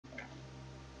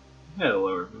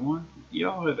Hello everyone.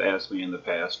 Y'all have asked me in the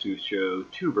past to show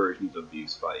two versions of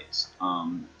these fights.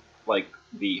 Like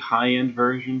the high-end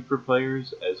version for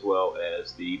players as well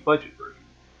as the budget version.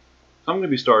 So I'm going to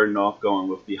be starting off going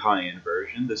with the high-end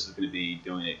version. This is going to be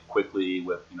doing it quickly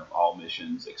with all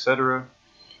missions, etc.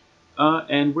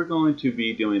 And we're going to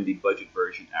be doing the budget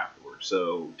version afterwards.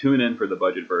 So tune in for the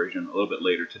budget version a little bit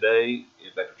later today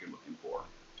if that's what you're looking for,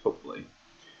 hopefully.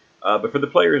 But for the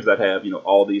players that have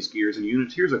all these gears and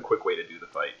units, here's a quick way to do the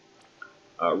fight.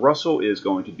 Russell is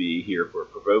going to be here for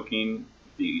provoking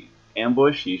the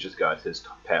ambush. He's just got his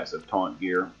passive taunt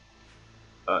gear.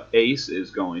 Ace is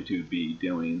going to be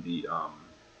doing the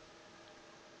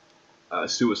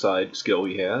suicide skill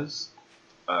he has.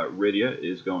 Rydia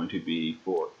is going to be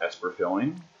for Esper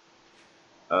filling.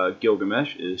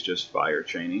 Gilgamesh is just fire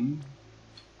chaining.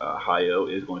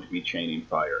 Hayo is going to be chaining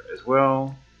fire as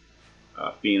well.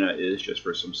 Fina is just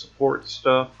for some support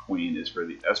stuff. Queen is for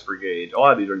the Esper gauge. A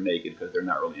lot of these are naked because they're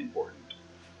not really important.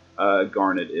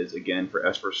 Garnet is again for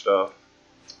Esper stuff.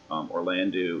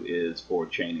 Orlando is for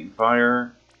chaining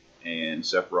fire. And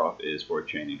Sephiroth is for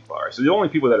chaining fire. So the only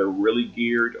people that are really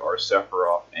geared are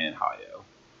Sephiroth and Hayo.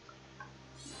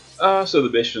 So the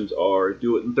missions are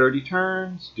do it in 30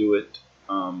 turns, do it,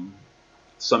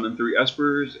 summon 3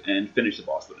 Espers, and finish the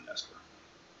boss with an Esper.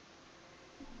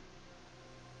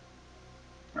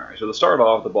 Alright, so to start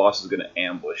off, the boss is going to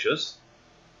ambush us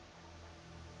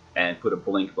and put a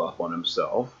blink buff on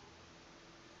himself.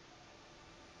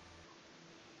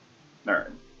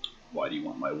 Alright, why do you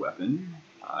want my weapon?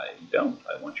 I don't,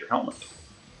 I want your helmet.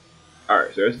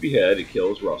 Alright, so there's Behead, it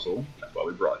kills Russell, that's why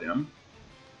we brought him.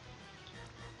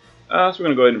 So we're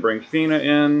going to go ahead and bring Fina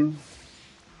in.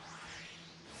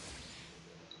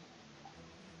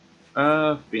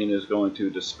 Fina is going to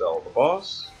dispel the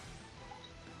boss.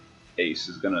 Ace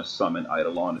is going to summon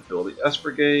Eidolon to fill the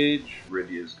Esper gauge.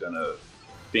 Rydia is going to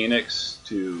Phoenix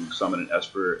to summon an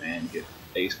Esper and get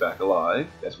Ace back alive.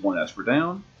 That's 1 Esper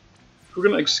down. We're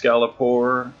going to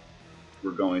Excalibur.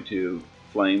 We're going to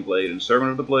Flame Blade and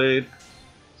Servant of the Blade.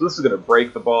 So this is going to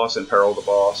break the boss, imperil the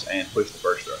boss, and push the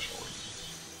first threshold.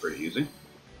 Pretty easy.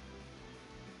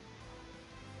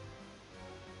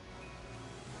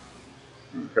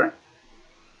 Okay.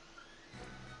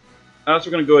 So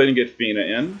we're going to go ahead and get Fina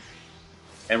in.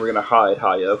 And we're going to hide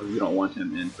Hayo because we don't want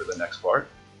him in for the next part.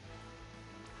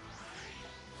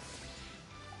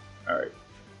 Alright.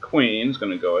 Queen's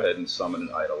going to go ahead and summon an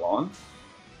Eidolon.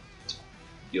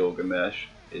 Gilgamesh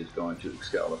is going to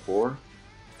Excalibur.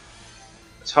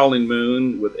 It's Howling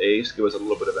Moon with Ace. Give us a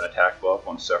little bit of an attack buff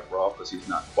on Sephiroth because he's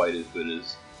not quite as good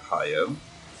as Hayo.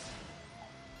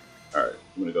 Alright,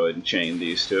 I'm going to go ahead and chain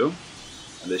these two.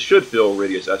 And this should fill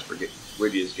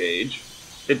Rydia's gauge.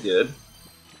 It did.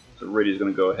 So Rydia's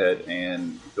going to go ahead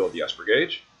and fill the Esper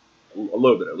gauge. A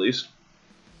little bit at least.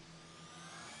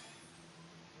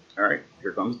 Alright,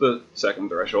 here comes the second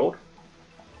threshold.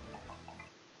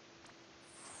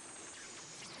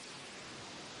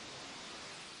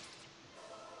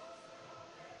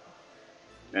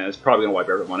 And it's probably going to wipe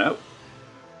everyone out.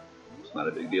 It's not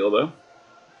a big deal though.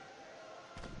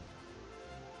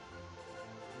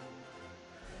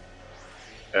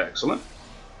 Excellent.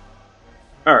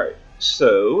 Alright,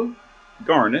 so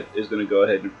Garnet is going to go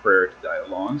ahead and prayer to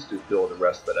Eidolons to fill the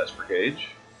rest of that Esper gauge.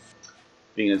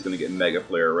 Fina is going to get Mega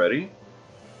Flare ready.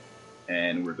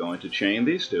 And we're going to chain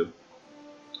these two.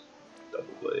 Double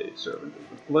Blade, Servant of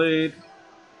the Blade.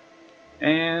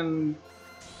 And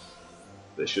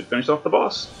this should finish off the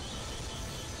boss.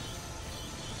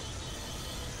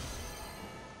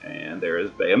 And there is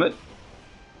Bahamut.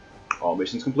 All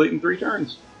missions complete in 3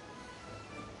 turns.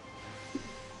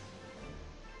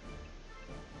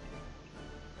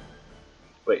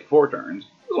 Wait, 4 turns?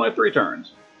 It was only 3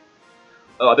 turns.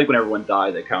 Oh, I think when everyone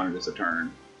died, they counted as a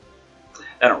turn.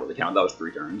 That don't really count, that was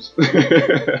 3 turns.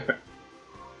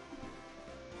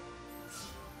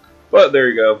 But there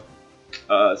you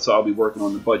go. So I'll be working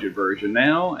on the budget version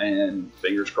now, and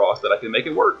fingers crossed that I can make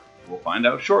it work. We'll find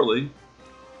out shortly.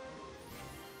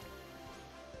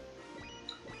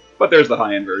 But there's the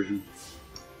high-end version.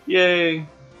 Yay!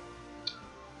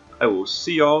 I will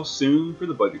see y'all soon for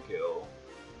the budget kill.